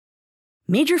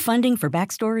Major funding for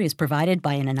Backstory is provided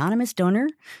by an anonymous donor,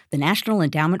 the National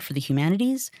Endowment for the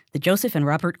Humanities, the Joseph and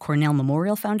Robert Cornell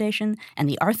Memorial Foundation, and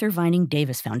the Arthur Vining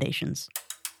Davis Foundations.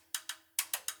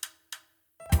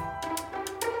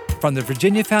 From the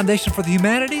Virginia Foundation for the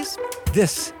Humanities,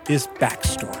 this is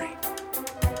Backstory.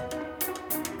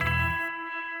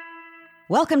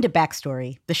 Welcome to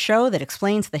Backstory, the show that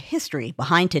explains the history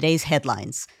behind today's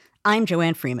headlines. I'm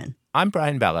Joanne Freeman. I'm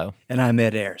Brian Bello. And I'm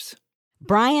Ed Ayers.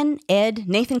 Brian, Ed,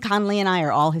 Nathan Connolly, and I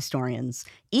are all historians.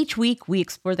 Each week, we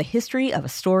explore the history of a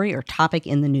story or topic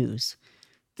in the news.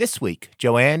 This week,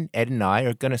 Joanne, Ed, and I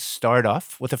are going to start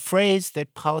off with a phrase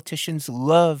that politicians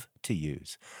love to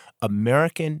use: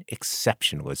 American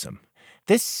exceptionalism.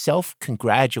 This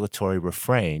self-congratulatory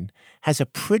refrain has a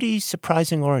pretty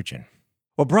surprising origin.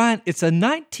 Well, Brian, it's a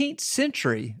 19th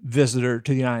century visitor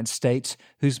to the United States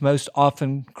who's most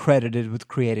often credited with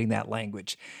creating that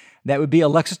language. That would be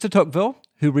Alexis de Tocqueville,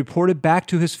 who reported back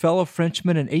to his fellow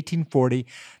Frenchmen in 1840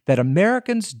 that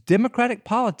Americans' democratic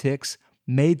politics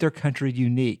made their country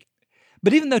unique.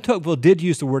 But even though Tocqueville did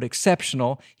use the word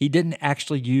exceptional, he didn't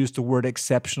actually use the word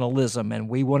exceptionalism, and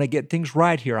we want to get things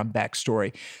right here on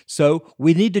Backstory. So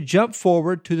we need to jump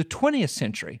forward to the 20th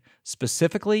century,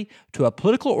 specifically to a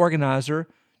political organizer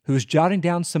who was jotting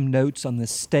down some notes on the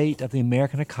state of the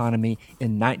American economy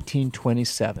in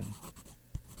 1927.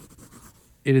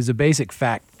 It is a basic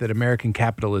fact that American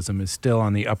capitalism is still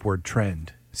on the upward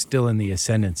trend, still in the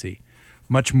ascendancy,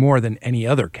 much more than any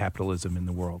other capitalism in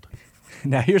the world.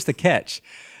 Now, here's the catch.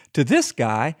 To this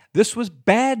guy, this was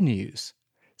bad news.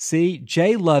 See,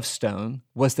 J. Lovestone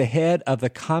was the head of the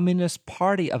Communist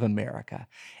Party of America,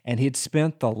 and he had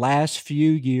spent the last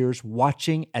few years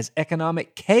watching as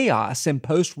economic chaos in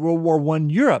post-World War I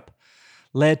Europe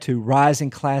led to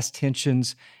rising class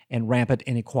tensions and rampant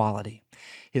inequality.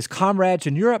 His comrades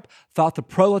in Europe thought the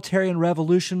proletarian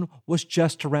revolution was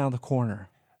just around the corner.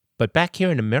 But back here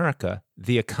in America,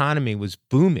 the economy was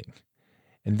booming,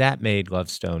 and that made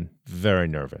Lovestone very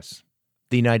nervous.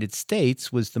 The United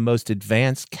States was the most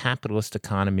advanced capitalist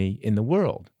economy in the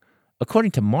world.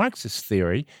 According to Marxist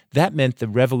theory, that meant the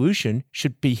revolution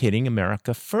should be hitting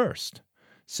America first.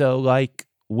 So,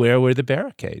 where were the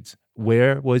barricades?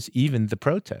 Where was even the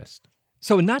protest?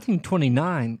 So in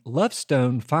 1929,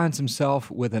 Lovestone finds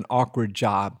himself with an awkward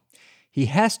job. He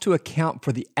has to account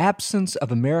for the absence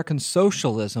of American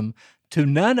socialism to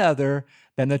none other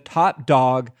than the top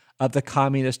dog of the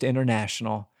Communist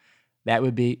International. That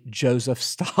would be Joseph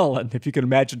Stalin, if you can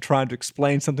imagine trying to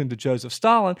explain something to Joseph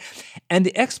Stalin. And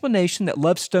the explanation that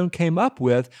Lovestone came up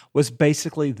with was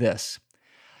basically this: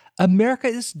 America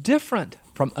is different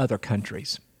from other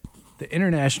countries. The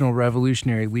international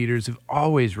revolutionary leaders have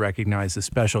always recognized the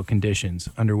special conditions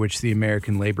under which the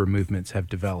American labor movements have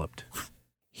developed.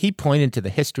 He pointed to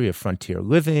the history of frontier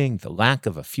living, the lack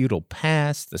of a feudal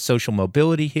past, the social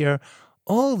mobility here.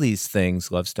 All these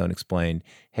things, Lovestone explained,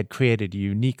 had created a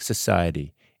unique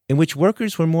society in which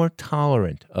workers were more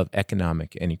tolerant of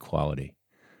economic inequality.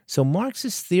 So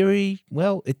Marxist theory,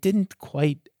 well, it didn't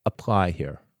quite apply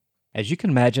here. As you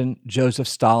can imagine, Joseph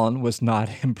Stalin was not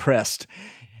impressed.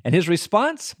 And his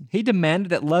response, he demanded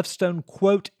that Lovestone,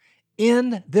 quote,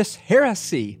 end this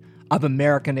heresy of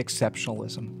American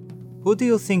exceptionalism. Who do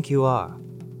you think you are?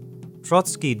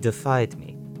 Trotsky defied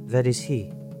me. Where is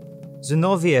he?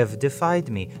 Zinoviev defied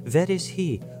me. Where is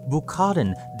he?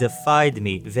 Bukharin defied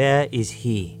me. Where is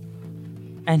he?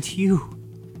 And you?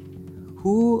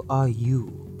 Who are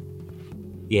you?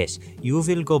 Yes, you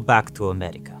will go back to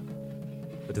America.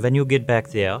 But when you get back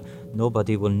there,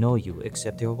 nobody will know you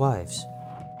except your wives.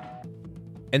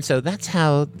 And so that's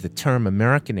how the term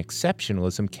American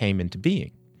exceptionalism came into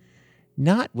being.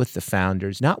 Not with the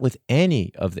founders, not with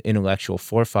any of the intellectual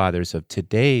forefathers of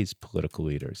today's political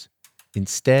leaders.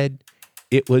 Instead,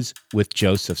 it was with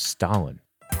Joseph Stalin.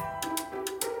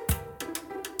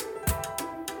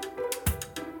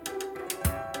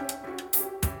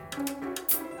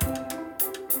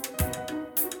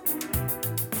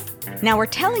 Now, we're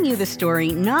telling you this story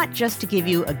not just to give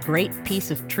you a great piece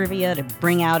of trivia to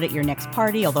bring out at your next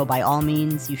party, although by all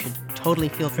means, you should totally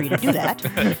feel free to do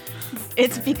that.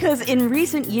 It's because in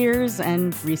recent years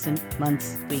and recent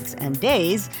months, weeks, and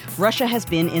days, Russia has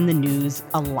been in the news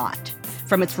a lot.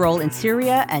 From its role in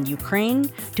Syria and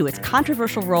Ukraine to its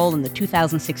controversial role in the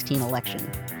 2016 election.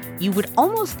 You would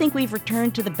almost think we've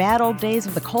returned to the bad old days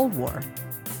of the Cold War.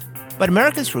 But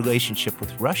America's relationship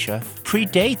with Russia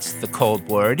predates the Cold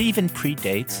War. It even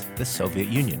predates the Soviet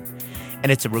Union.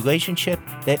 And it's a relationship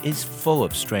that is full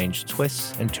of strange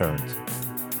twists and turns.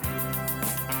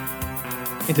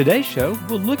 In today's show,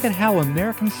 we'll look at how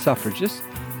American suffragists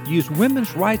used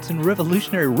women's rights in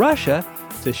revolutionary Russia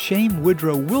to shame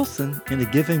Woodrow Wilson into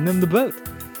giving them the boat.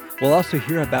 We'll also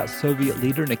hear about Soviet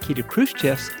leader Nikita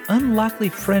Khrushchev's unlikely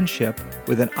friendship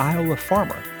with an Iowa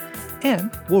farmer.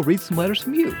 And we'll read some letters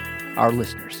from you, our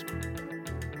listeners.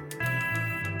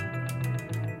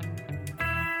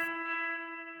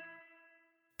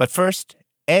 But first,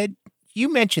 Ed,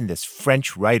 you mentioned this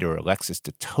French writer, Alexis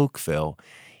de Tocqueville.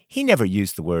 He never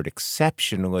used the word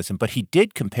exceptionalism, but he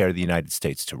did compare the United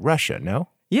States to Russia, no?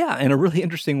 Yeah, in a really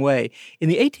interesting way. In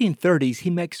the 1830s, he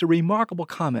makes a remarkable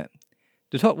comment.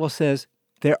 De Tocqueville says,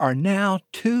 "There are now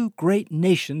two great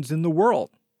nations in the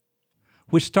world,"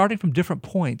 which, starting from different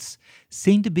points,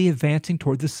 seem to be advancing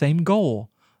toward the same goal,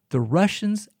 the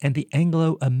Russians and the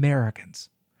Anglo-Americans.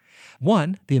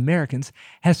 One, the Americans,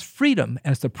 has freedom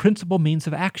as the principal means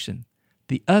of action.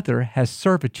 The other has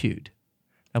servitude.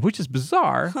 Now, which is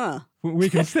bizarre when we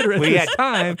consider at this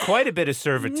time. Quite a bit of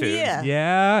servitude.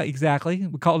 Yeah, exactly.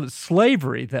 We call it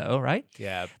slavery, though, right?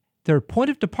 Yeah. Their point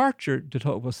of departure, de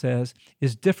Tocqueville says,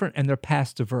 is different and their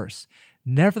paths diverse.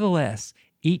 Nevertheless,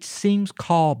 each seems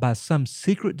called by some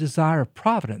secret desire of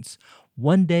Providence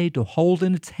one day to hold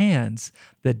in its hands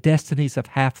the destinies of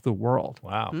half the world.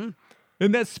 Wow.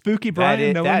 Isn't that spooky,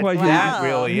 Brian? That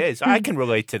really is. I can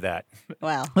relate to that.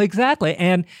 Wow. Exactly.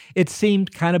 And it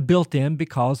seemed kind of built in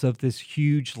because of this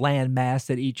huge land mass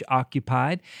that each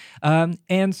occupied.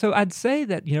 And so I'd say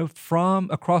that,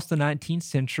 from across the 19th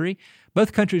century,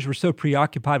 both countries were so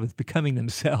preoccupied with becoming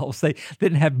themselves, they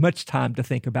didn't have much time to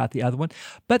think about the other one.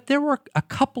 But there were a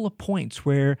couple of points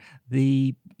where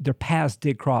their paths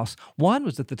did cross. One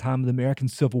was at the time of the American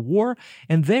Civil War,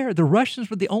 and there the Russians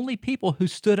were the only people who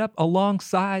stood up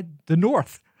alongside the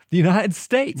North, the United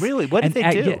States. Really? What did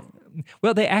they do?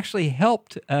 Well, they actually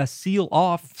helped seal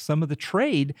off some of the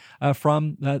trade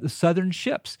from the southern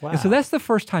ships. Wow. And so that's the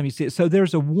first time you see it. So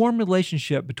there's a warm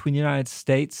relationship between the United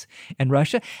States and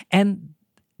Russia. And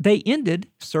they ended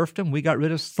serfdom. We got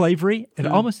rid of slavery at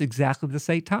almost exactly the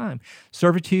same time.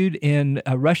 Servitude in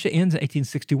Russia ends in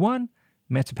 1861.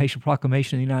 Emancipation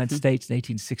Proclamation in the United States in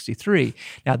 1863.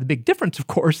 Now, the big difference, of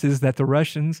course, is that the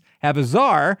Russians have a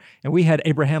czar and we had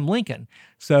Abraham Lincoln.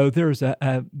 So there's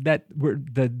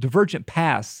the divergent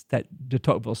paths that de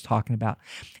Tocqueville's talking about.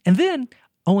 And then,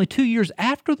 only 2 years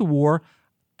after the war,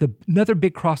 another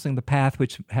big crossing of the path,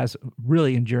 which has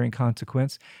really enduring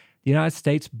consequence, the United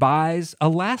States buys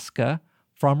Alaska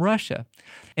from Russia.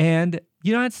 And the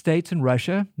United States and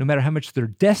Russia, no matter how much they're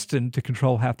destined to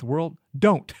control half the world,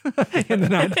 don't in the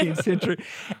 19th century.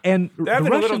 And they're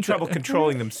having a little trouble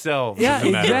controlling themselves. Yeah, as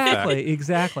a matter of fact.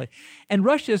 exactly. And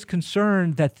Russia is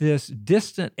concerned that this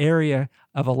distant area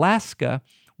of Alaska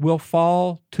will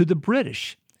fall to the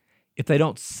British if they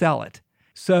don't sell it.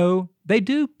 So they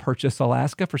do purchase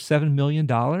Alaska for $7 million.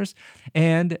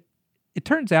 And it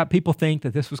turns out people think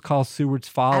that this was called Seward's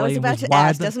Folly. I was about to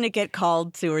ask, doesn't it get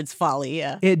called Seward's Folly?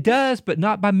 Yeah. It does, but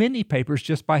not by many papers,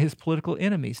 just by his political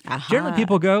enemies. Generally,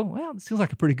 people go, well, it seems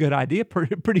like a pretty good idea,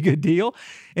 pretty good deal.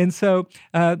 And so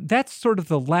that's sort of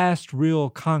the last real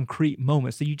concrete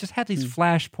moment. So you just have these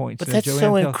flashpoints. But that's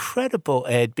so incredible,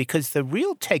 Ed, because the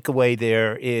real takeaway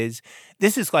there is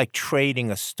this is like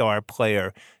trading a star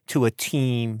player to a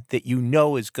team that you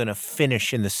know is going to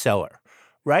finish in the cellar,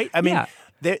 right? I mean,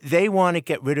 they want to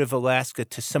get rid of Alaska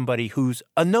to somebody who's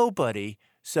a nobody.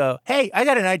 So, hey, I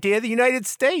got an idea, the United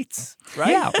States, right?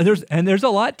 Yeah, and there's a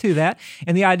lot to that.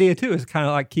 And the idea, too, is kind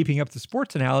of like keeping up the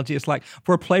sports analogy. It's like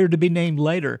for a player to be named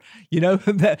later,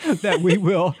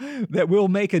 that we'll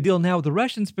make a deal now with the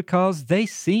Russians because they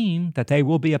seem that they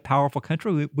will be a powerful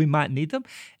country. We might need them.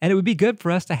 And it would be good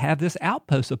for us to have this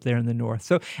outpost up there in the north.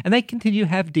 So, and they continue to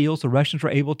have deals. The Russians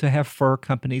were able to have fur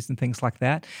companies and things like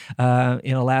that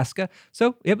in Alaska.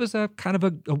 So it was a kind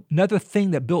of another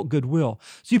thing that built goodwill.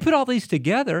 So you put all these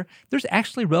together, there's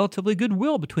actually relatively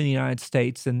goodwill between the United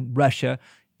States and Russia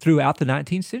throughout the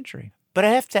 19th century. But I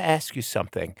have to ask you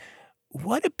something.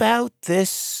 What about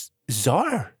this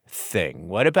czar thing?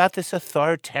 What about this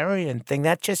authoritarian thing?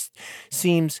 That just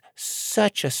seems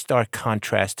such a stark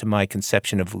contrast to my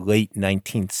conception of late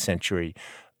 19th century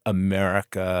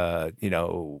America,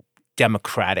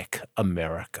 democratic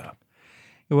America.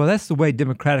 Well, that's the way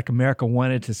democratic America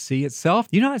wanted to see itself.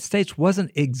 The United States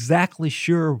wasn't exactly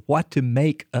sure what to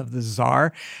make of the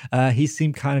czar. He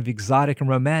seemed kind of exotic and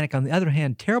romantic. On the other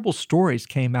hand, terrible stories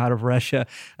came out of Russia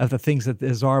of the things that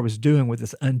the czar was doing with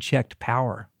this unchecked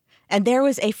power. And there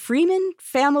was a Freeman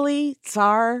family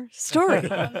czar story.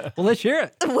 Well, let's hear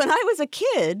it. When I was a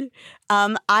kid,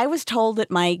 I was told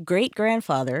that my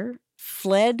great-grandfather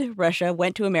fled Russia,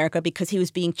 went to America because he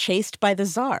was being chased by the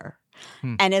czar.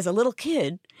 And as a little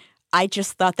kid, I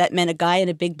just thought that meant a guy in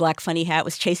a big black funny hat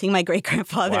was chasing my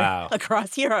great-grandfather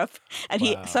across Europe, and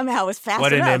he somehow was fast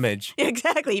enough. What an image.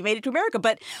 Exactly. He made it to America.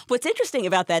 But what's interesting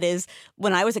about that is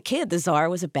when I was a kid, the Tsar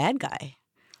was a bad guy.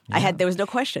 Yeah. There was no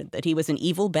question that he was an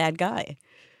evil, bad guy.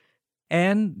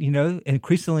 And,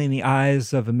 increasingly in the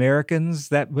eyes of Americans,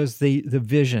 that was the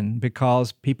vision,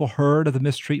 because people heard of the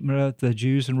mistreatment of the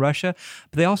Jews in Russia,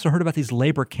 but they also heard about these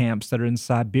labor camps that are in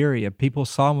Siberia. People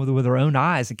saw them with their own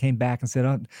eyes and came back and said,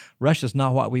 oh, Russia's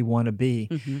not what we want to be.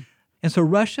 Mm-hmm. And so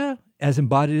Russia, as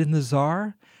embodied in the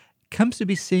Tsar, comes to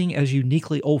be seen as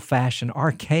uniquely old-fashioned,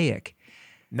 archaic.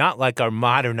 Not like our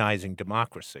modernizing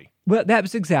democracy. Well, that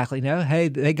was exactly, hey,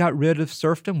 they got rid of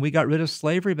serfdom, we got rid of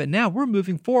slavery, but now we're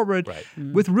moving forward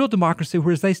with real democracy,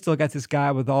 whereas they still got this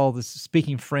guy with all this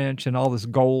speaking French and all this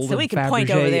gold. So we can point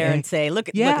over there and say, look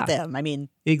at them. I mean,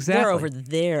 exactly. They're over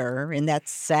there in that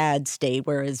sad state,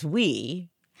 whereas we...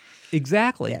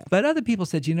 Exactly. Yeah. But other people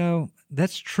said,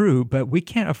 that's true, but we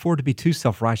can't afford to be too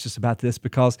self-righteous about this,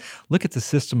 because look at the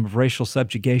system of racial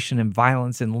subjugation and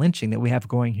violence and lynching that we have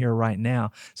going here right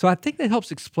now. So I think that helps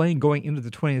explain going into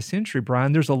the 20th century,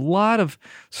 Brian. There's a lot of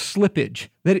slippage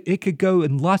that it could go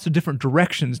in lots of different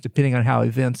directions depending on how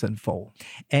events unfold.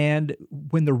 And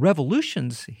when the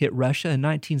revolutions hit Russia in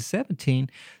 1917,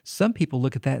 some people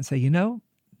look at that and say,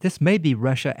 this may be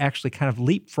Russia actually kind of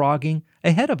leapfrogging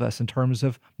ahead of us in terms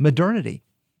of modernity.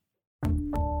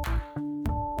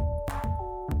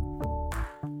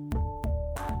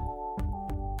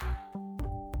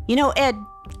 Ed,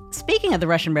 speaking of the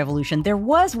Russian Revolution, there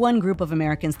was one group of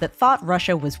Americans that thought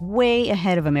Russia was way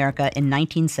ahead of America in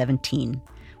 1917.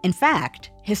 In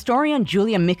fact, historian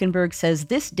Julia Mickenberg says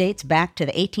this dates back to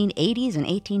the 1880s and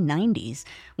 1890s,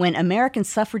 when American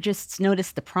suffragists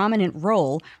noticed the prominent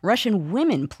role Russian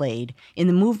women played in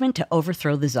the movement to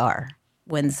overthrow the Tsar.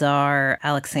 When Tsar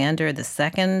Alexander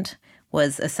II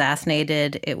was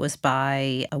assassinated, it was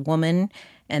by a woman,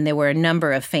 and there were a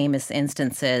number of famous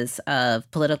instances of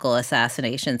political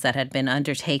assassinations that had been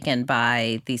undertaken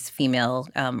by these female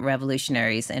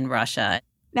revolutionaries in Russia.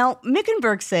 Now,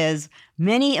 Mickenberg says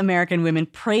many American women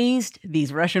praised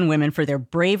these Russian women for their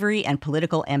bravery and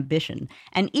political ambition,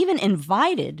 and even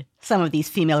invited some of these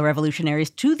female revolutionaries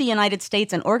to the United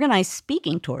States and organized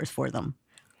speaking tours for them.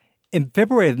 In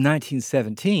February of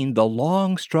 1917, the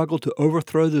long struggle to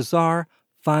overthrow the Tsar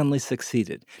finally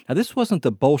succeeded. Now, this wasn't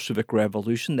the Bolshevik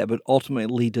Revolution that would ultimately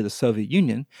lead to the Soviet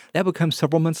Union. That would come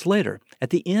several months later, at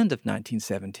the end of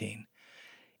 1917.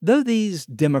 Though these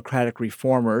democratic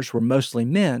reformers were mostly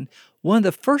men, one of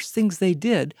the first things they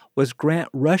did was grant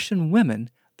Russian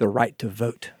women the right to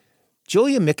vote.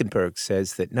 Julia Mickenberg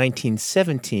says that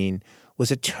 1917 was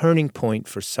a turning point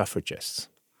for suffragists.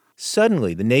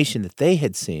 Suddenly, the nation that they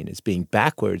had seen as being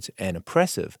backwards and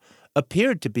oppressive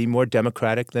appeared to be more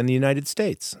democratic than the United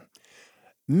States.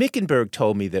 Mickenberg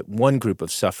told me that one group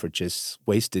of suffragists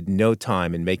wasted no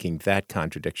time in making that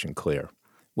contradiction clear.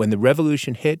 When the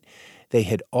revolution hit, they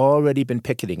had already been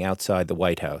picketing outside the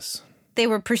White House. They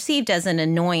were perceived as an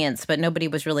annoyance, but nobody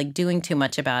was really doing too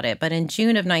much about it. But in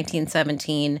June of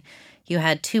 1917, you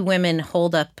had two women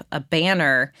hold up a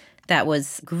banner that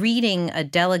was greeting a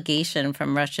delegation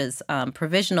from Russia's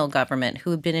provisional government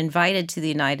who had been invited to the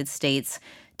United States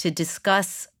to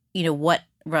discuss, what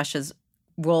Russia's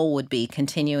role would be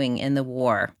continuing in the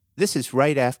war. This is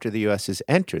right after the U.S. has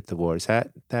entered the war. Is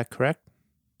that correct?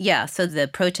 Yeah, so the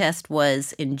protest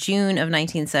was in June of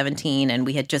 1917, and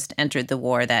we had just entered the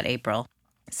war that April.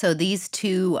 So these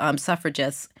two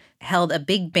suffragists held a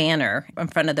big banner in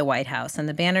front of the White House, and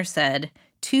the banner said,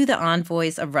 "To the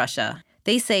envoys of Russia,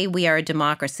 they say we are a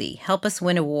democracy. Help us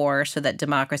win a war so that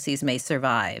democracies may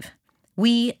survive.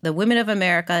 We, the women of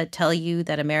America, tell you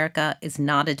that America is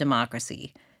not a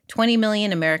democracy. 20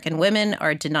 million American women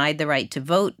are denied the right to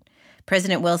vote.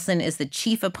 President Wilson is the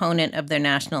chief opponent of their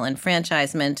national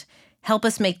enfranchisement. Help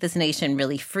us make this nation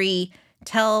really free.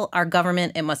 Tell our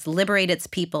government it must liberate its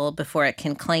people before it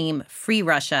can claim free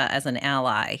Russia as an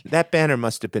ally." That banner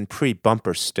must have been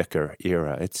pre-bumper sticker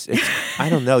era. It's I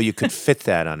don't know, you could fit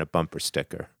that on a bumper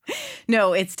sticker.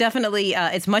 No, it's definitely,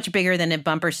 it's much bigger than a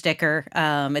bumper sticker.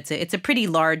 It's a pretty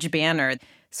large banner.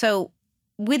 So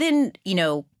within,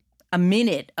 a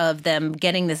minute of them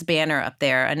getting this banner up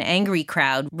there, an angry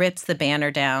crowd rips the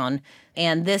banner down.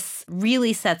 And this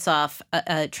really sets off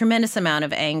a tremendous amount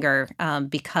of anger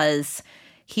because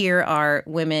here are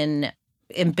women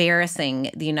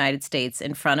embarrassing the United States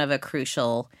in front of a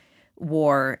crucial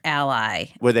war ally.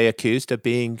 Were they accused of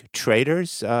being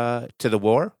traitors to the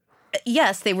war?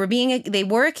 Yes, they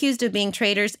were accused of being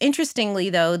traitors. Interestingly,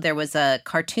 though, there was a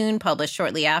cartoon published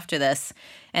shortly after this,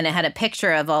 And it had a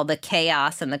picture of all the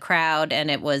chaos in the crowd,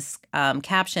 and it was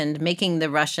captioned, making the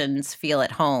Russians feel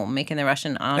at home, making the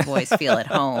Russian envoys feel at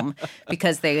home,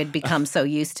 because they had become so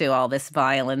used to all this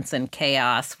violence and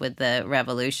chaos with the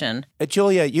revolution.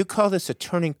 Julia, you call this a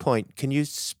turning point. Can you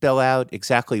spell out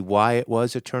exactly why it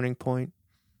was a turning point?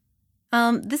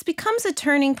 This becomes a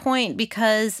turning point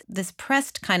because this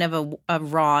pressed kind of a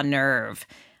raw nerve.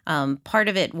 Part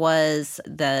of it was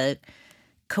the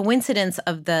coincidence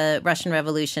of the Russian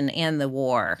Revolution and the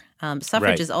war.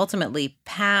 Suffrage is ultimately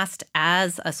passed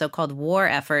as a so-called war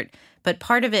effort, but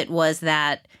part of it was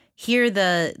that here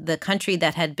the country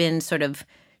that had been sort of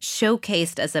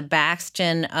showcased as a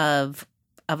bastion of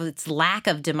its lack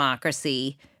of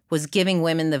democracy was giving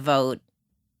women the vote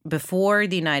before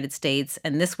the United States,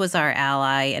 and this was our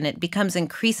ally, and it becomes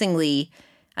increasingly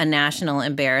a national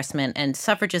embarrassment, and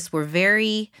suffragists were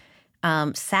very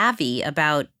savvy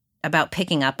about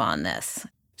picking up on this.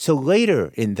 So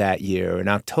later in that year, in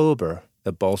October,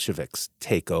 the Bolsheviks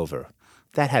take over.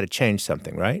 That had to change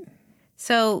something, right?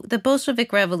 So the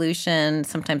Bolshevik Revolution,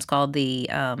 sometimes called the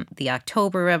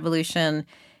October Revolution,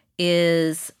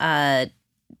 is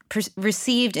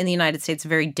received in the United States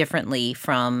very differently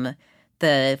from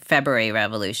the February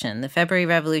Revolution. The February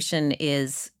Revolution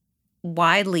is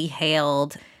widely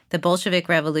hailed. The Bolshevik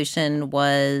Revolution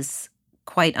was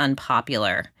quite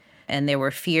unpopular, and there were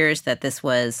fears that this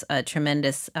was a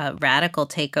tremendous radical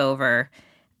takeover.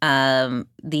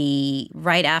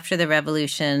 Right after the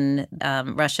revolution,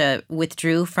 Russia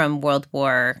withdrew from World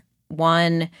War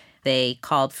I. They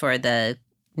called for the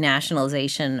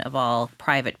nationalization of all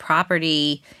private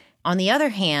property. On the other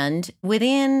hand,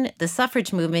 within the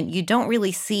suffrage movement, you don't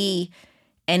really see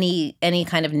any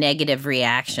kind of negative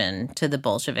reaction to the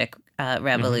Bolshevik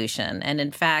revolution. Mm-hmm. And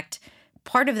in fact,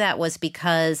 part of that was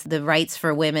because the rights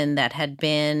for women that had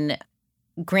been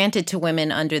granted to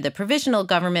women under the provisional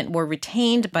government were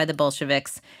retained by the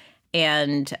Bolsheviks.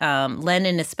 And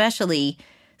Lenin especially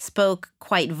spoke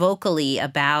quite vocally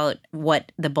about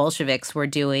what the Bolsheviks were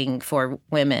doing for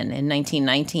women. In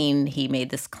 1919, he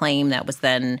made this claim that was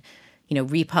then,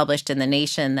 republished in The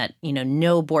Nation that,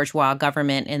 no bourgeois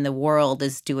government in the world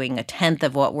is doing a tenth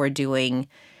of what we're doing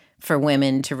for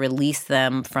women to release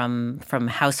them from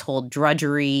household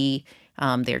drudgery.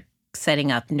 They're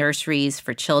setting up nurseries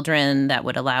for children that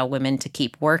would allow women to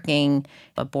keep working.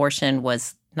 Abortion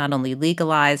was not only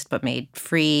legalized, but made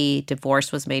free.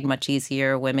 Divorce was made much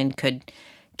easier. Women could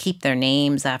keep their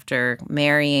names after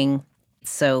marrying.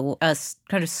 So a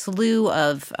kind of slew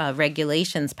of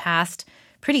regulations passed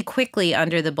pretty quickly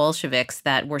under the Bolsheviks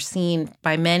that were seen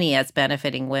by many as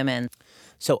benefiting women.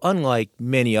 So unlike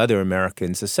many other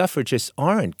Americans, the suffragists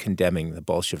aren't condemning the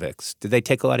Bolsheviks. Did they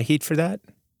take a lot of heat for that?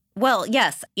 Well,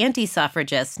 yes.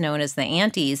 Anti-suffragists, known as the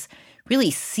Antis,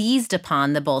 really seized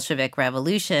upon the Bolshevik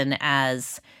Revolution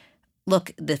as,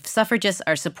 look, the suffragists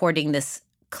are supporting this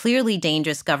clearly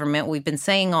dangerous government. We've been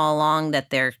saying all along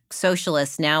that they're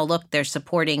socialists. Now, look, they're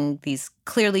supporting these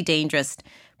clearly dangerous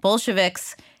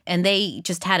Bolsheviks, and they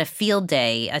just had a field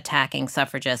day attacking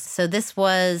suffragists. So this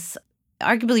was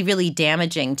arguably really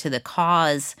damaging to the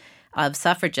cause of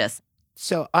suffragists.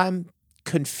 So I'm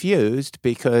confused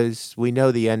because we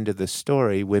know the end of the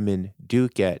story. Women do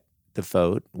get the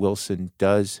vote. Wilson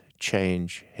does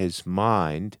change his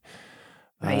mind.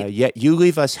 Right. Yet you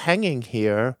leave us hanging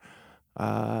here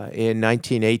in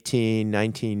 1918,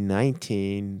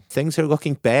 1919. Things are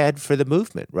looking bad for the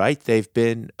movement, right? They've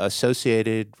been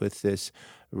associated with this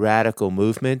radical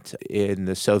movement in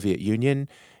the Soviet Union,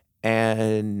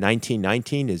 and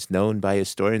 1919 is known by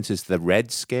historians as the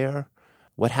Red Scare.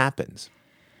 What happens?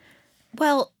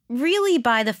 Well, really,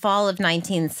 by the fall of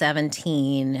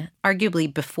 1917,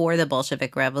 arguably before the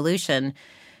Bolshevik Revolution,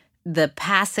 the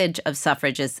passage of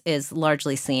suffrage is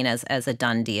largely seen as a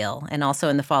done deal. And also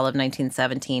in the fall of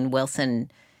 1917,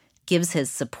 Wilson gives his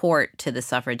support to the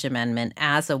suffrage amendment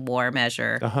as a war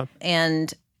measure. Uh-huh.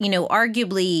 And,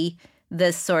 arguably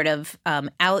this sort of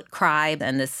outcry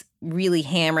and this really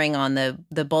hammering on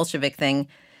the Bolshevik thing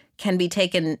can be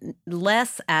taken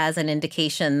less as an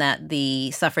indication that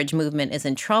the suffrage movement is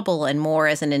in trouble and more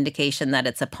as an indication that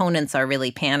its opponents are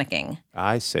really panicking.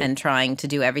 I see. And trying to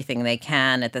do everything they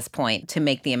can at this point to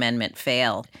make the amendment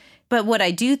fail. But what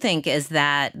I do think is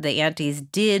that the Antis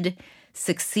did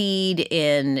succeed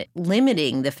in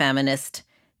limiting the feminist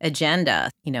agenda,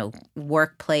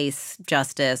 workplace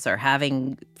justice or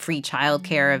having free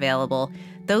childcare available.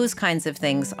 Those kinds of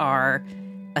things are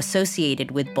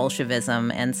associated with Bolshevism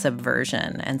and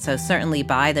subversion. And so certainly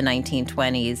by the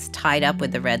 1920s, tied up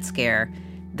with the Red Scare,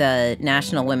 the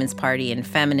National Women's Party and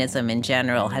feminism in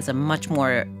general has a much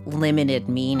more limited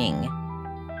meaning.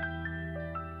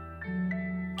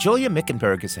 Julia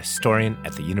Mickenberg is a historian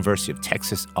at the University of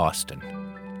Texas, Austin.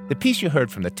 The piece you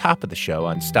heard from the top of the show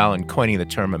on Stalin coining the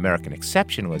term American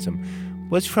exceptionalism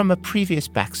was from a previous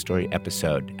Backstory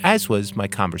episode, as was my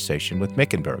conversation with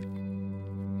Mickenberg.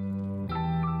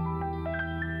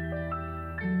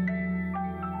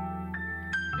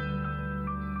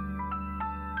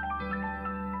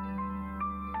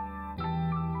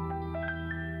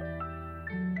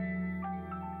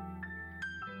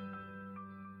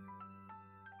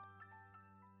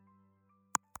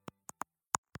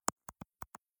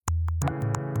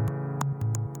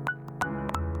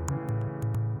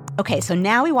 Okay, so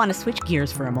now we want to switch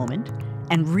gears for a moment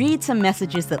and read some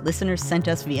messages that listeners sent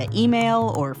us via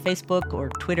email or Facebook or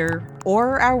Twitter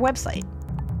or our website.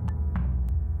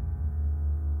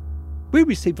 We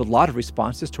received a lot of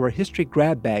responses to our History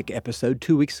Grab Bag episode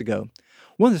 2 weeks ago.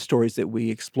 One of the stories that we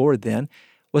explored then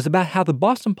was about how the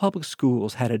Boston Public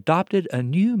Schools had adopted a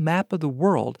new map of the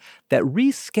world that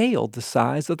rescaled the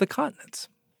size of the continents.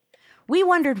 We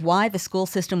wondered why the school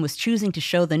system was choosing to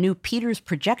show the new Peters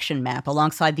projection map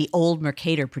alongside the old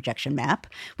Mercator projection map,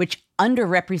 which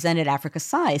underrepresented Africa's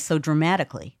size so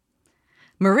dramatically.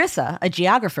 Marissa, a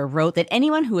geographer, wrote that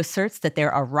anyone who asserts that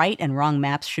there are right and wrong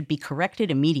maps should be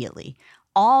corrected immediately.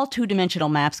 All two-dimensional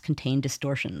maps contain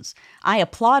distortions. I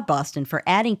applaud Boston for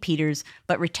adding Peters,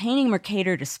 but retaining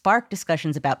Mercator to spark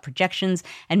discussions about projections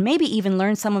and maybe even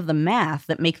learn some of the math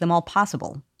that make them all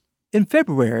possible. In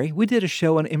February, we did a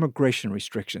show on immigration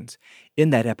restrictions. In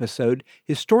that episode,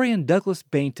 historian Douglas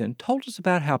Bainton told us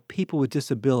about how people with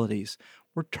disabilities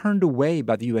were turned away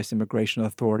by the U.S. immigration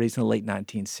authorities in the late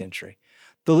 19th century.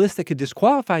 The list that could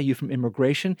disqualify you from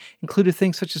immigration included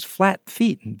things such as flat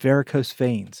feet and varicose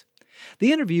veins.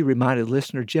 The interview reminded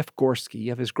listener Jeff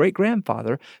Gorski of his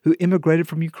great-grandfather who immigrated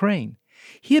from Ukraine.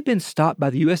 He had been stopped by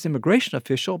the U.S. immigration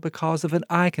official because of an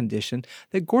eye condition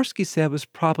that Gorski said was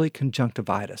probably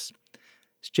conjunctivitis.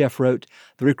 As Jeff wrote,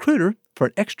 the recruiter, for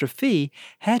an extra fee,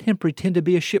 had him pretend to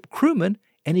be a ship crewman,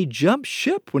 and he jumped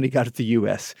ship when he got to the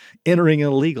U.S., entering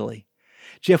illegally.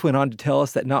 Jeff went on to tell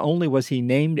us that not only was he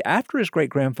named after his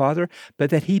great-grandfather, but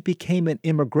that he became an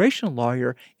immigration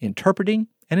lawyer interpreting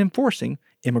and enforcing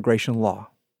immigration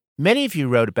law. Many of you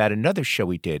wrote about another show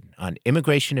we did on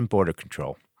immigration and border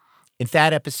control. In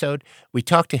that episode, we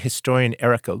talked to historian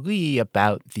Erica Lee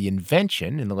about the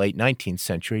invention in the late 19th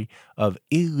century of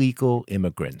illegal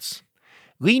immigrants.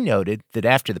 Lee noted that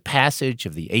after the passage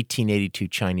of the 1882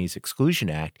 Chinese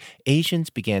Exclusion Act, Asians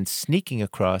began sneaking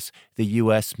across the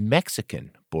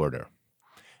U.S.-Mexican border.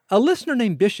 A listener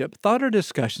named Bishop thought our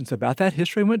discussions about that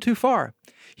history went too far.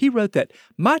 He wrote that,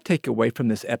 my takeaway from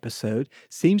this episode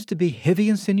seems to be heavy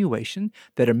insinuation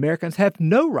that Americans have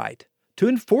no right to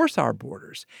enforce our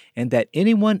borders, and that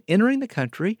anyone entering the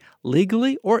country,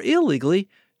 legally or illegally,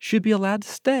 should be allowed to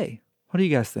stay. What do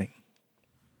you guys think?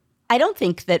 I don't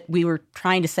think that we were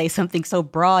trying to say something so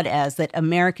broad as that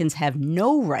Americans have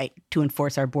no right to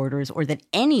enforce our borders or that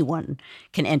anyone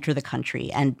can enter the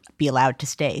country and be allowed to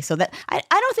stay. So that I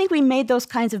don't think we made those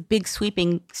kinds of big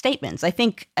sweeping statements. I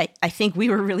think we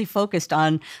were really focused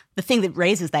on the thing that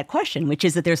raises that question, which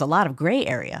is that there's a lot of gray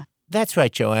area. That's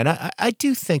right, Joanne. I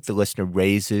do think the listener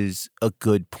raises a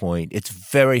good point. It's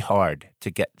very hard to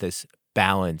get this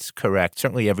balance correct.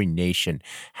 Certainly every nation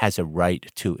has a right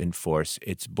to enforce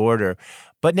its border,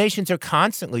 but nations are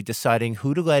constantly deciding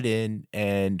who to let in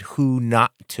and who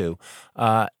not to.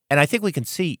 And I think we can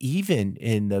see, even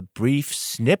in the brief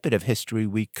snippet of history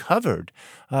we covered,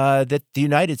 that the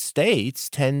United States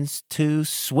tends to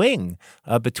swing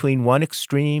between one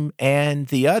extreme and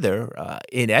the other,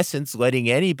 in essence, letting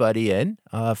anybody in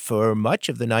for much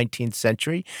of the 19th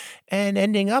century and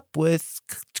ending up with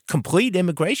complete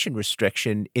immigration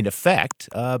restriction in effect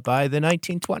by the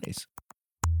 1920s.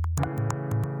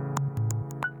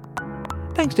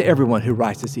 Thanks to everyone who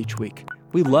writes us each week.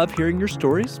 We love hearing your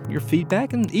stories, your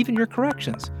feedback, and even your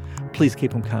corrections. Please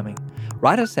keep them coming.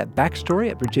 Write us at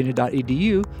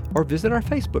backstory@virginia.edu or visit our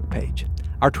Facebook page.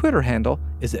 Our Twitter handle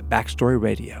is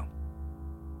 @BackstoryRadio.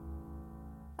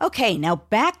 Okay, now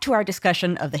back to our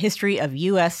discussion of the history of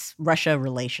U.S.-Russia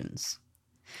relations.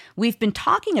 We've been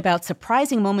talking about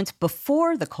surprising moments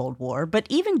before the Cold War, but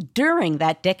even during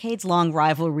that decades-long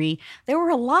rivalry, there were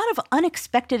a lot of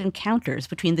unexpected encounters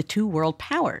between the two world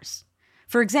powers.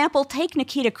 For example, take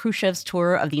Nikita Khrushchev's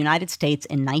tour of the United States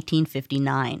in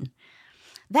 1959.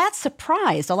 That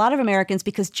surprised a lot of Americans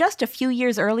because just a few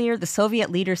years earlier, the Soviet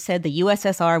leader said the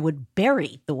USSR would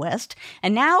bury the West,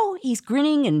 and now he's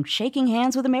grinning and shaking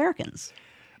hands with Americans.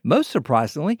 Most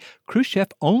surprisingly, Khrushchev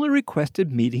only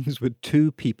requested meetings with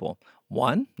two people.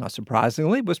 One, not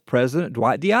surprisingly, was President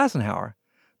Dwight D. Eisenhower.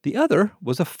 The other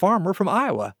was a farmer from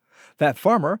Iowa. That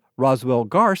farmer, Roswell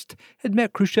Garst, had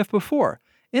met Khrushchev before.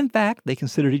 In fact, they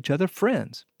considered each other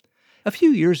friends. A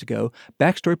few years ago,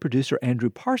 Backstory producer Andrew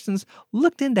Parsons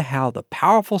looked into how the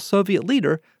powerful Soviet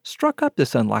leader struck up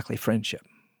this unlikely friendship.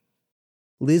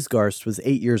 Liz Garst was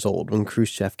 8 years old when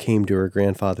Khrushchev came to her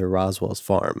grandfather Roswell's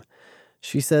farm.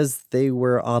 She says they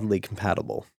were oddly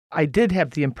compatible. I did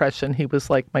have the impression he was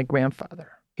like my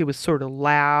grandfather. He was sort of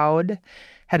loud,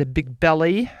 had a big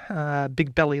belly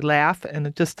laugh,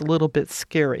 and just a little bit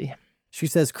scary. She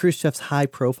says Khrushchev's high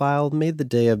profile made the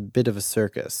day a bit of a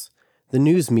circus. The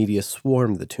news media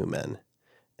swarmed the two men.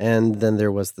 And then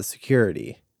there was the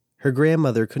security. Her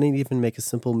grandmother couldn't even make a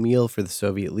simple meal for the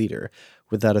Soviet leader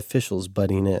without officials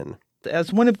butting in.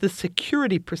 As one of the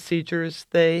security procedures,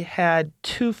 they had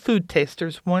 2 food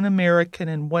tasters, one American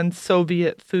and one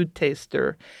Soviet food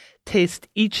taster, taste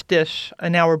each dish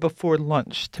an hour before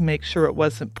lunch to make sure it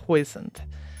wasn't poisoned.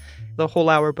 The whole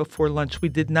hour before lunch, we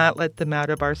did not let them out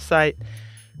of our sight,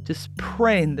 just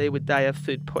praying they would die of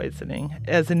food poisoning.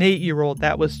 As an 8-year-old,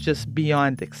 that was just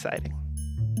beyond exciting.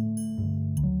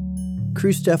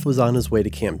 Khrushchev was on his way to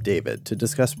Camp David to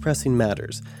discuss pressing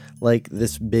matters, like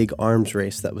this big arms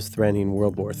race that was threatening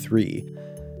World War III.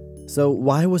 So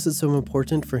why was it so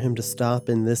important for him to stop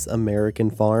in this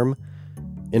American farm?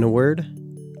 In a word,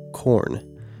 corn.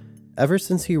 Ever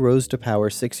since he rose to power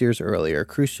 6 years earlier,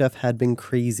 Khrushchev had been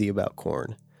crazy about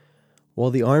corn. While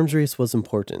the arms race was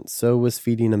important, so was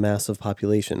feeding a massive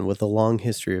population with a long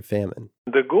history of famine.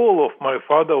 The goal of my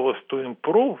father was to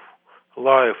improve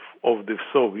life of the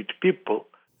Soviet people.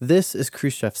 This is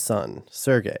Khrushchev's son,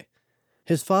 Sergei.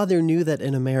 His father knew that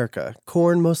in America,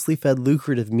 corn mostly fed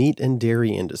lucrative meat and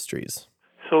dairy industries.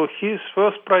 So his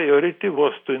first priority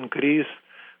was to increase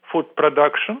food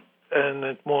production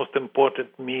and, most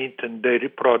important, meat and dairy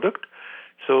product.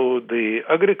 So the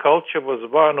agriculture was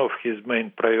one of his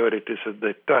main priorities at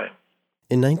that time.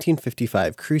 In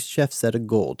 1955, Khrushchev set a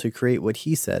goal to create what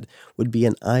he said would be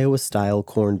an Iowa-style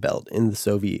corn belt in the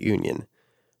Soviet Union.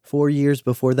 4 years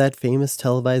before that famous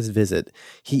televised visit,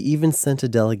 he even sent a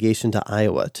delegation to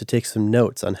Iowa to take some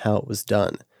notes on how it was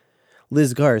done.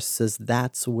 Liz Garst says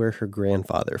that's where her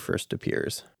grandfather first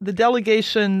appears. The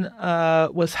delegation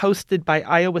was hosted by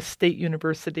Iowa State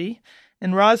University,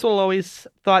 and Roswell always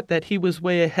thought that he was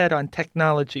way ahead on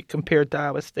technology compared to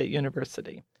Iowa State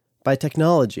University. By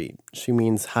technology, she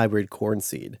means hybrid corn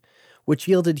seed, which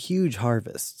yielded huge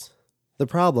harvests. The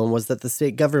problem was that the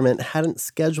state government hadn't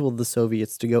scheduled the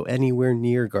Soviets to go anywhere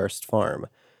near Garst Farm.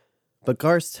 But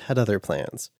Garst had other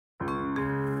plans.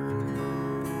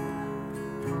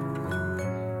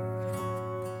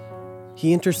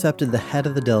 He intercepted the head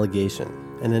of the delegation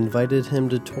and invited him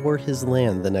to tour his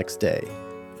land the next day.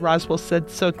 Roswell said,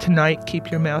 so tonight, keep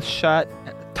your mouth shut.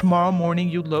 Tomorrow morning,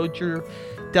 you load your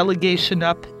delegation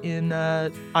up in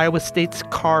Iowa State's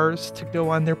cars to go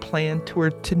on their planned tour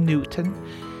to Newton.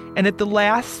 And at the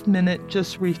last minute,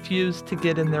 just refuse to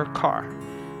get in their car.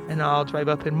 And I'll drive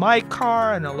up in my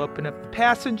car, and I'll open up the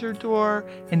passenger door,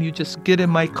 and you just get in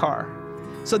my car.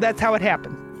 So that's how it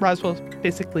happened. Roswell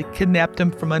basically kidnapped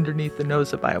him from underneath the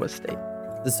nose of Iowa State.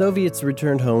 The Soviets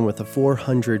returned home with a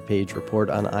 400-page report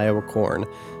on Iowa corn,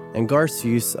 and Garst's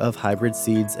use of hybrid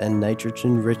seeds and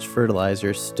nitrogen-rich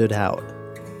fertilizers stood out.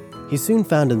 He soon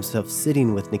found himself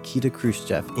sitting with Nikita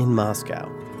Khrushchev in Moscow,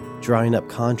 drawing up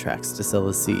contracts to sell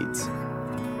his seeds.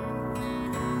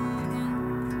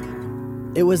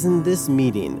 It was in this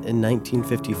meeting in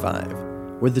 1955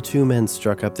 where the two men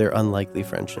struck up their unlikely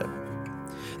friendship.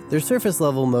 Their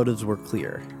surface-level motives were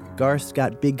clear. Garst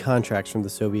got big contracts from the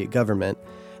Soviet government,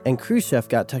 and Khrushchev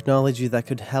got technology that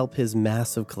could help his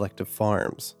massive collective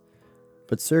farms.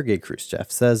 But Sergei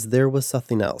Khrushchev says there was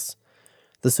something else.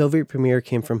 The Soviet premier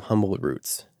came from humble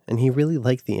roots, and he really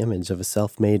liked the image of a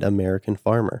self-made American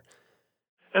farmer.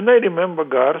 And I remember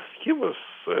Garst, he was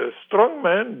a strong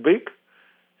man, big,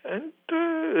 and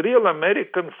a real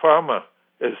American farmer,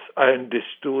 as I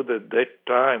understood at that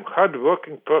time,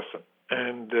 hard-working person.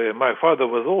 And my father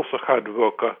was also a hard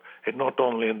worker, and not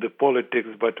only in the politics,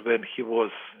 but when he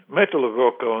was metal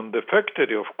worker on the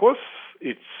factory, of course,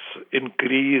 it's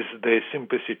increased their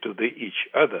sympathy to each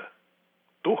other.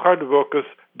 Two hard workers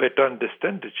better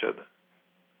understand each other.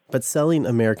 But selling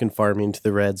American farming to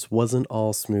the Reds wasn't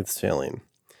all smooth sailing.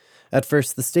 At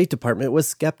first, the State Department was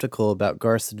skeptical about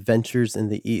Garst's adventures in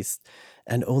the East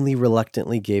and only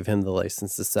reluctantly gave him the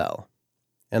license to sell.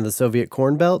 And the Soviet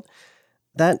Corn Belt?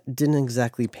 That didn't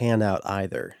exactly pan out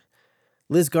either.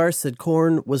 Liz Garst said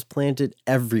corn was planted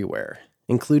everywhere,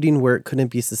 including where it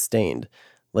couldn't be sustained,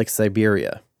 like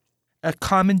Siberia. A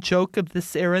common joke of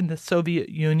this era in the Soviet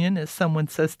Union is someone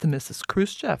says to Mrs.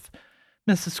 Khrushchev,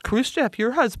 Mrs. Khrushchev,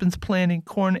 your husband's planting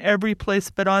corn every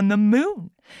place but on the moon.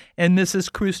 And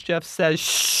Mrs. Khrushchev says,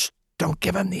 shh, don't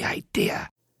give him the idea.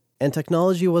 And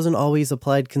technology wasn't always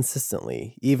applied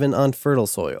consistently, even on fertile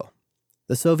soil.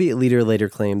 The Soviet leader later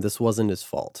claimed this wasn't his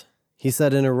fault. He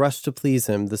said in a rush to please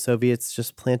him, the Soviets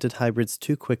just planted hybrids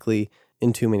too quickly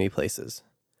in too many places.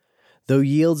 Though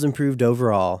yields improved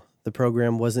overall, the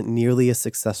program wasn't nearly as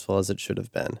successful as it should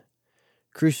have been.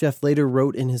 Khrushchev later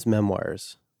wrote in his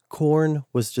memoirs, "Corn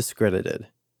was discredited,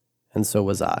 and so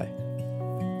was I."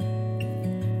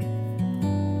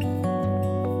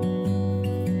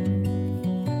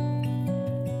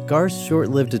 Garst's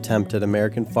short-lived attempt at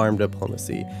American farm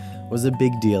diplomacy was a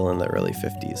big deal in the early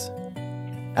 50s.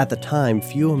 At the time,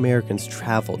 few Americans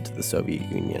traveled to the Soviet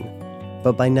Union,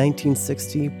 but by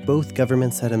 1960, both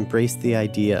governments had embraced the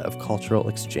idea of cultural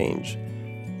exchange.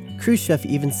 Khrushchev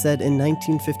even said in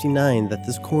 1959 that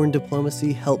this corn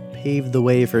diplomacy helped pave the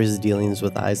way for his dealings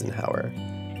with Eisenhower.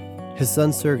 His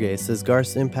son Sergei says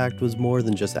Garst's impact was more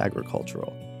than just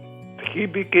agricultural. He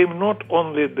became not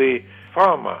only the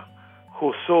farmer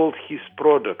who sold his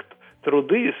product. Through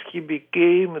this, he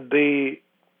became the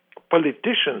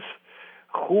politicians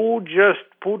who just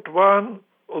put one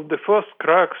of the first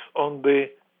cracks on the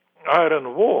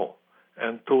iron wall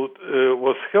and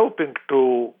was helping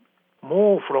to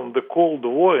move from the Cold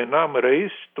War in arm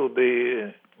race to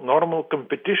the normal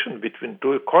competition between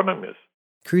two economies.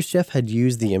 Khrushchev had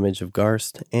used the image of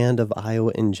Garst and of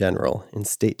Iowa in general in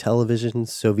state television,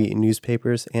 Soviet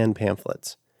newspapers, and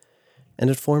pamphlets, and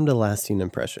it formed a lasting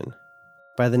impression.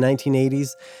 By the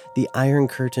 1980s, the Iron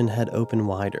Curtain had opened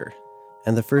wider,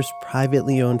 and the first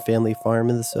privately owned family farm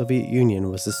in the Soviet Union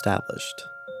was established.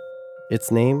 Its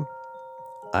name?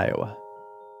 Iowa.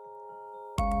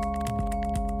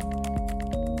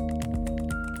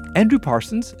 Andrew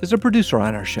Parsons is a producer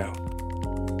on our show.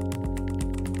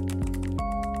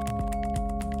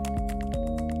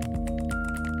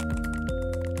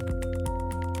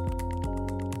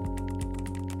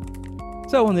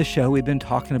 So on this show, we've been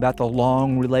talking about the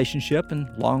long relationship and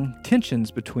long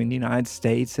tensions between the United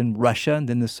States and Russia and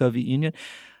then the Soviet Union.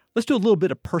 Let's do a little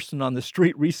bit of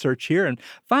person-on-the-street research here and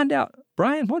find out,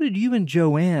 Brian, what did you and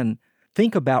Joanne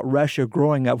think about Russia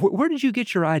growing up? Where did you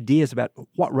get your ideas about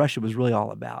what Russia was really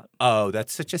all about? Oh,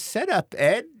 that's such a setup,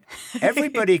 Ed.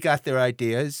 Everybody got their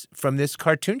ideas from this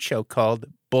cartoon show called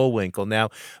Bullwinkle. Now,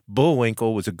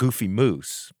 Bullwinkle was a goofy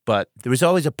moose, but there was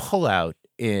always a pullout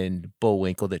in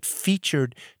Bullwinkle that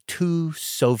featured two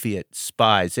Soviet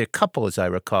spies, a couple as I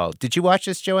recall. Did you watch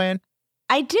this, Joanne?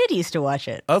 I did used to watch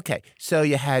it. Okay, so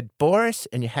you had Boris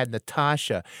and you had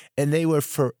Natasha, and they were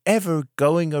forever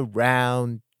going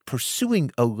around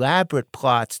pursuing elaborate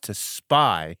plots to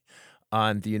spy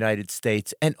on the United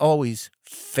States and always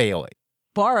failing.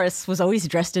 Boris was always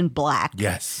dressed in black.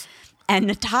 Yes. And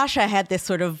Natasha had this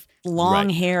sort of long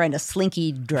hair and a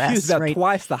slinky dress. She was about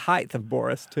twice the height of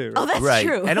Boris, too. Oh, that's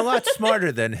true. And a lot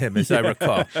smarter than him, as I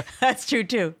recall. That's true,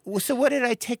 too. Well, so what did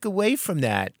I take away from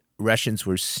that? Russians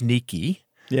were sneaky.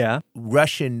 Yeah.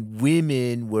 Russian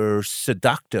women were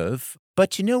seductive.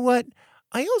 But you know what?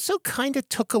 I also kind of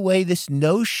took away this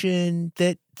notion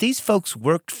that these folks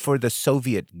worked for the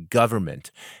Soviet government.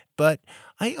 But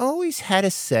I always had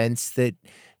a sense that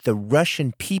the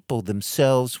Russian people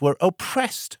themselves were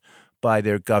oppressed by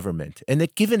their government, and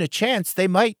that given a chance, they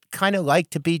might kind of like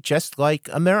to be just like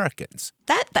Americans.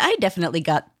 I definitely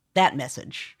got that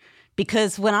message,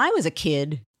 because when I was a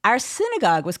kid, our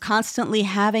synagogue was constantly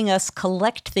having us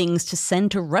collect things to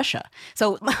send to Russia.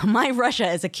 So my Russia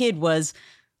as a kid was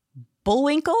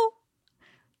Bullwinkle,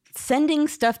 sending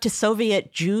stuff to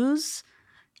Soviet Jews,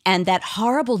 and that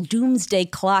horrible doomsday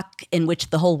clock in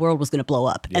which the whole world was going to blow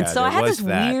up. Yeah, and so I had this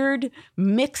weird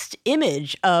mixed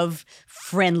image of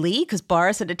friendly, because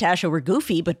Boris and Natasha were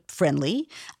goofy, but friendly,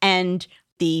 and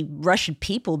the Russian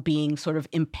people being sort of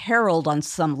imperiled on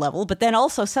some level, but then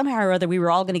also somehow or other we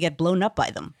were all going to get blown up by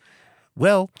them.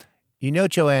 Well, you know,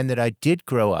 Joanne, that I did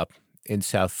grow up in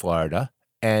South Florida,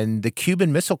 and the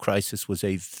Cuban Missile Crisis was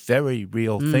a very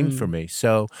real thing for me.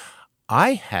 So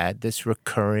I had this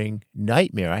recurring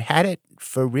nightmare. I had it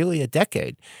for really a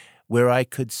decade, where I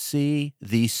could see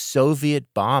the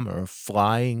Soviet bomber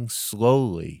flying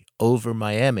slowly over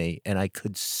Miami, and I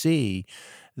could see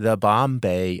the bomb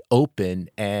bay open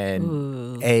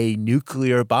and a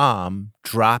nuclear bomb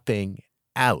dropping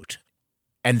out.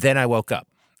 And then I woke up.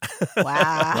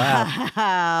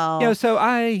 Wow. You know, so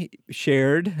I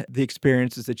shared the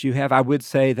experiences that you have. I would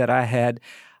say that I had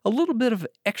a little bit of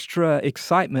extra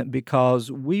excitement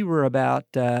because we were about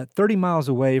 30 miles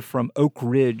away from Oak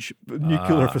Ridge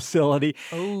nuclear facility.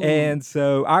 Oh. And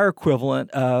so our equivalent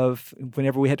of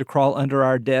whenever we had to crawl under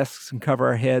our desks and cover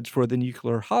our heads for the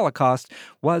nuclear holocaust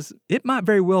was it might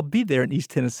very well be there in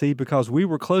East Tennessee because we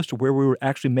were close to where we were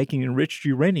actually making enriched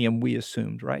uranium, we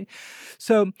assumed, right?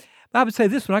 So I would say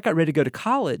this, when I got ready to go to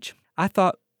college, I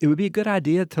thought it would be a good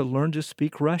idea to learn to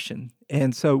speak Russian.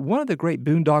 And so one of the great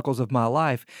boondoggles of my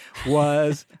life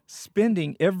was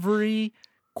spending every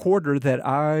quarter that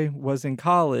I was in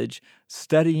college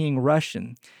studying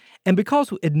Russian. And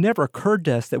because it never occurred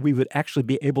to us that we would actually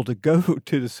be able to go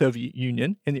to the Soviet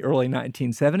Union in the early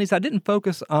 1970s, I didn't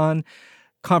focus on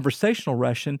conversational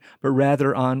Russian, but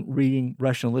rather on reading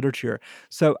Russian literature.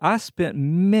 So I spent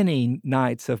many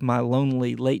nights of my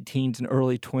lonely late teens and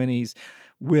early 20s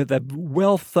with a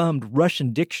well-thumbed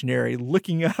Russian dictionary,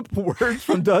 looking up words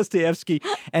from Dostoevsky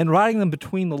and writing them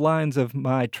between the lines of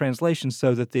my translation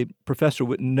so that the professor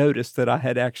wouldn't notice that I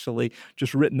had actually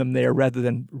just written them there rather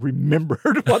than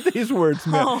remembered what these words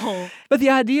meant. Oh. But the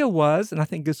idea was, and I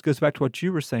think this goes back to what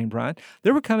you were saying, Brian,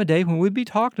 there would come a day when we'd be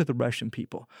talking to the Russian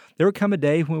people. There would come a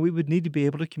day when we would need to be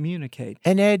able to communicate.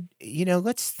 And Ed,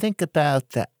 let's think about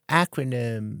the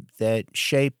acronym that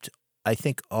shaped, I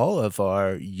think, all of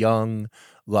our young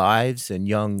lives and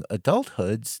young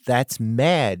adulthoods. That's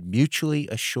MAD, Mutually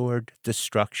Assured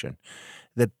Destruction.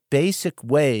 The basic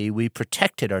way we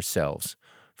protected ourselves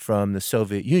from the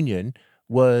Soviet Union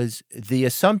was the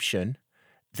assumption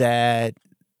that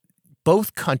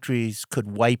both countries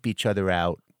could wipe each other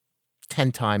out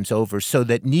 10 times over so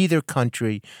that neither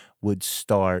country would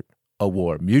start a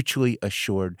war. Mutually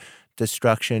assured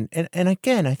destruction. And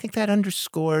again, I think that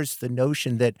underscores the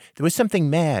notion that there was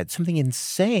something mad, something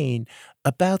insane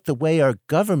about the way our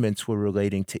governments were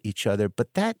relating to each other.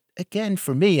 But that, again,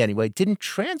 for me anyway, didn't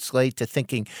translate to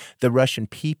thinking the Russian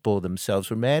people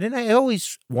themselves were mad. And I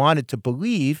always wanted to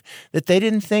believe that they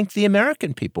didn't think the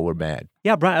American people were mad.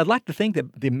 Yeah, Brian, I'd like to think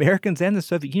that the Americans and the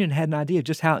Soviet Union had an idea of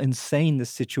just how insane the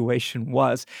situation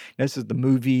was. This is the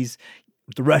movies.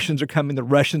 The Russians are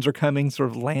coming, sort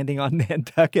of landing on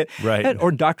Nantucket. Right.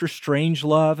 Or Dr.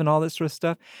 Strangelove and all that sort of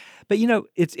stuff. But,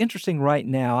 it's interesting right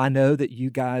now. I know that you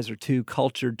guys are too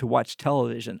cultured to watch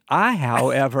television. I,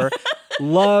 however,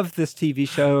 love this TV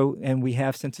show, and we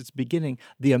have since its beginning,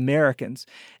 The Americans.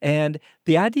 And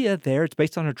the idea there, it's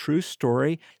based on a true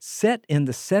story set in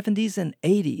the 70s and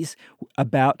 80s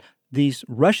about these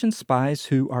Russian spies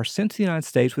who are sent to the United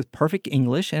States with perfect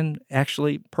English and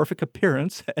actually perfect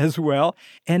appearance as well,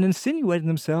 and insinuating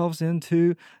themselves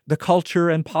into the culture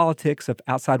and politics of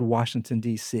outside Washington,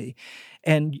 D.C.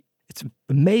 And it's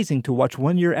amazing to watch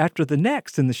one year after the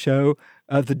next in the show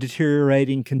of the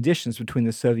deteriorating conditions between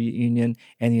the Soviet Union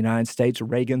and the United States.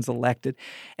 Reagan's elected.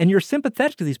 And you're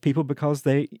sympathetic to these people because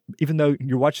they, even though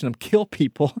you're watching them kill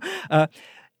people,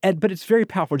 but it's very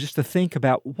powerful just to think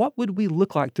about what would we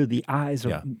look like through the eyes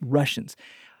of Russians.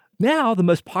 Now, the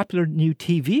most popular new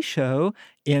TV show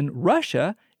in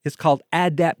Russia is called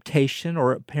Adaptation,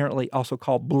 or apparently also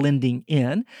called Blending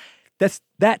In.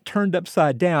 That turned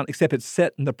upside down, except it's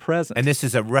set in the present. And this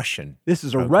is a Russian. This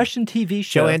is a Russian TV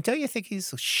show. Joanne, don't you think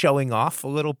he's showing off a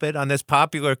little bit on this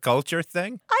popular culture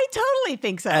thing? I totally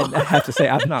think so. And I have to say,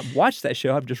 I've not watched that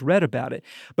show. I've just read about it.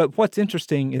 But what's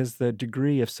interesting is the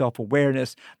degree of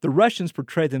self-awareness. The Russians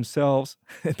portray themselves,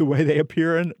 the way they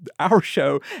appear in our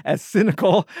show, as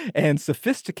cynical and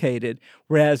sophisticated,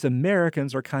 whereas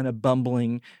Americans are kind of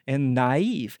bumbling and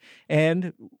naive.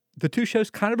 And the two shows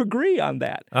kind of agree on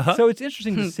that. So it's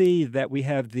interesting to see that we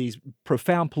have these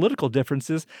profound political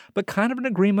differences, but kind of an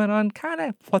agreement on kind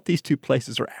of what these two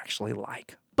places are actually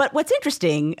like. But what's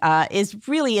interesting is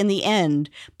really, in the end,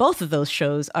 both of those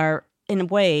shows are, in a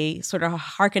way, sort of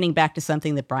hearkening back to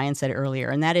something that Brian said earlier,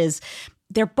 and that is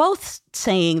they're both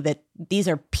saying that these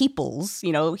are peoples,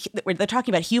 they're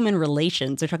talking about human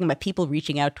relations. They're talking about people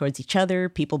reaching out towards each other,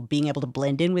 people being able to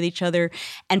blend in with each other,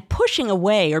 and pushing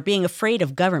away or being afraid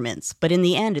of governments. But in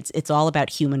the end, it's all about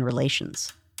human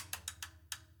relations.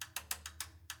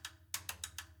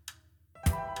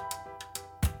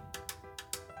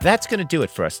 That's going to do it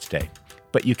for us today,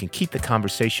 but you can keep the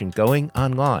conversation going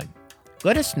online.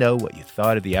 Let us know what you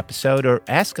thought of the episode or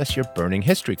ask us your burning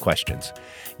history questions.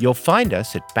 You'll find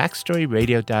us at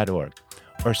backstoryradio.org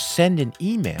or send an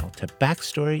email to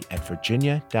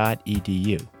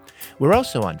backstory@virginia.edu. We're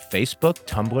also on Facebook,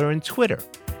 Tumblr, and Twitter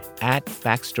at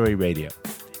Backstory Radio.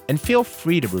 And feel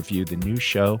free to review the new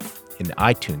show in the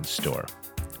iTunes store.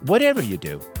 Whatever you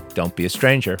do, don't be a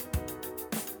stranger.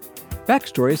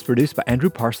 Backstory is produced by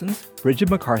Andrew Parsons, Bridget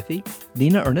McCarthy,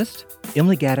 Nina Ernest,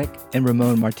 Emily Gaddick, and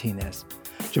Ramon Martinez.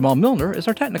 Jamal Milner is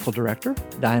our technical director,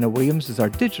 Diana Williams is our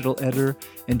digital editor,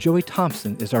 and Joey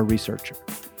Thompson is our researcher.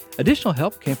 Additional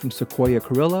help came from Sequoia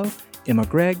Carrillo, Emma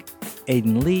Gregg,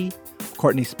 Aidan Lee,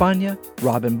 Courtney Spagna,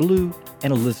 Robin Blue,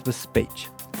 and Elizabeth Spach.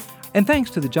 And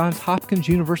thanks to the Johns Hopkins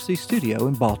University studio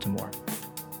in Baltimore.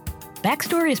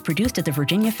 Backstory is produced at the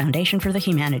Virginia Foundation for the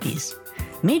Humanities.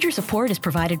 Major support is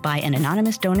provided by an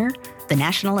anonymous donor, the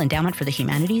National Endowment for the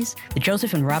Humanities, the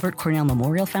Joseph and Robert Cornell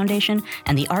Memorial Foundation,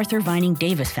 and the Arthur Vining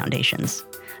Davis Foundations.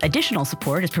 Additional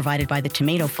support is provided by the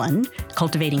Tomato Fund,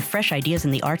 cultivating fresh ideas in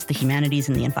the arts, the humanities,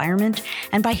 and the environment,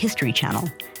 and by History Channel,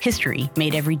 history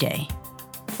made every day.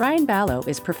 Ryan Ballow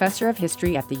is Professor of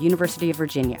History at the University of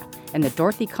Virginia and the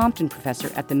Dorothy Compton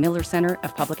Professor at the Miller Center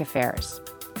of Public Affairs.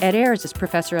 Ed Ayers is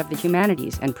Professor of the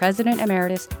Humanities and President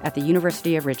Emeritus at the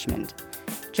University of Richmond.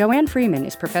 Joanne Freeman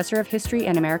is Professor of History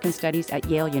and American Studies at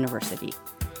Yale University.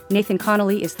 Nathan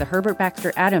Connolly is the Herbert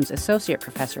Baxter Adams Associate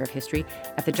Professor of History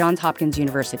at the Johns Hopkins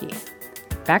University.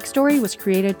 Backstory was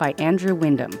created by Andrew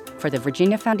Wyndham for the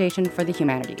Virginia Foundation for the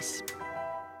Humanities.